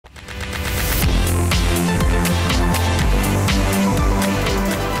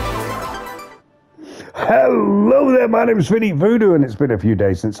Hello there, my name is Vynny Voodoo, and it's been a few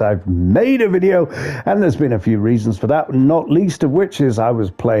days since I've made a video, and there's been a few reasons for that, not least of which is I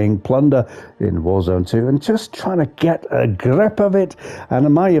was playing Plunder in Warzone 2 and just trying to get a grip of it,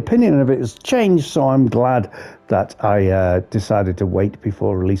 and my opinion of it has changed, so I'm glad that I decided to wait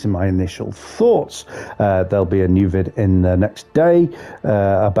before releasing my initial thoughts. There'll be a new vid in the next day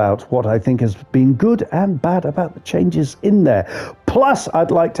about what I think has been good and bad about the changes in there. Plus,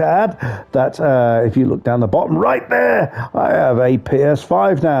 I'd like to add that if you look down the bottom right there, I have a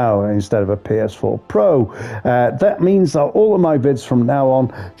PS5 now instead of a PS4 Pro. That means that all of my vids from now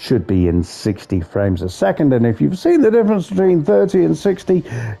on should be in 60 frames a second. And if you've seen the difference between 30 and 60,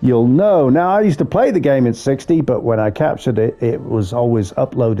 you'll know. Now, I used to play the game in 60, but when I captured it, it was always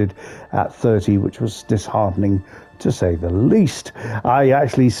uploaded at 30, which was disheartening to say the least. I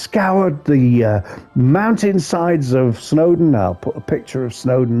actually scoured the mountainsides of Snowdon. I'll put a picture of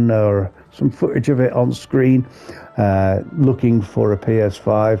Snowdon or some footage of it on screen, looking for a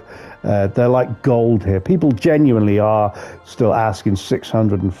PS5. They're like gold here. People genuinely are still asking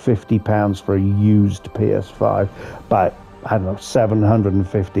 £650 for a used PS5, but I don't know, $750,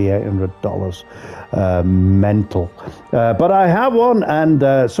 $800, mental. But I have one, and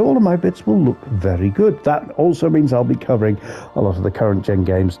so all of my bits will look very good. That also means I'll be covering a lot of the current gen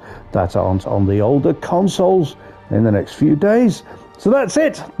games that aren't on the older consoles in the next few days. So that's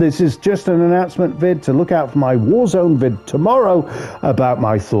it. This is just an announcement vid to look out for my Warzone vid tomorrow about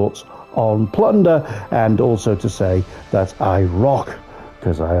my thoughts on Plunder, and also to say that I rock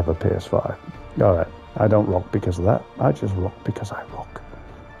because I have a PS5. All right. I don't rock because of that. I just rock because I rock.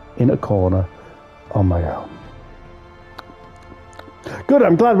 In a corner on my own. Good,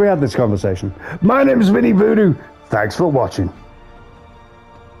 I'm glad we had this conversation. My name is Vynny Voodoo. Thanks for watching.